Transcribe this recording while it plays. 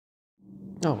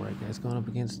Alright guys, going up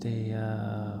against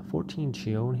a 14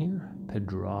 Chione here,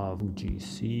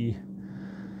 Petrovgc.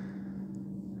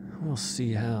 We'll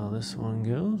see how this one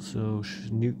goes. So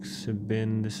nukes have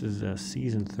been, this is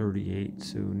season 38,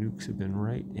 so nukes have been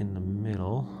right in the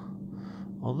middle.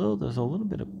 Although there's a little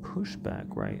bit of pushback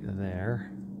right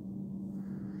there.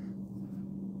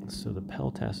 So the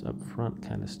Peltas up front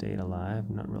kind of stayed alive.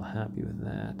 I'm not real happy with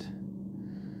that.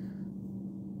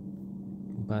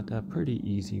 But a pretty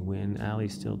easy win. Ali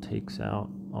still takes out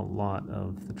a lot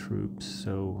of the troops,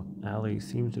 so Ali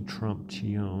seems to trump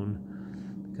Chione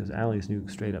because Ali's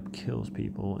nuke straight up kills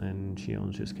people and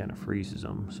Chione's just kind of freezes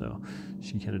them, so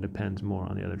she kind of depends more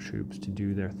on the other troops to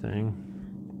do their thing.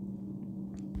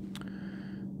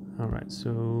 Alright,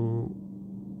 so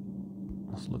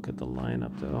let's look at the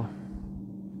lineup though.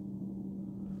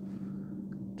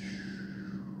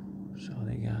 So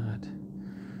they got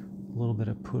a little bit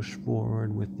of push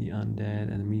forward with the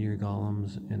undead and the meteor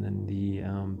golems, and then the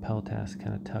Peltas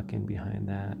kind of tuck in behind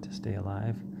that to stay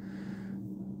alive.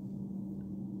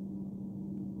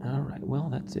 Alright, well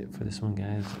that's it for this one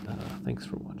guys. Thanks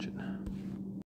for watching.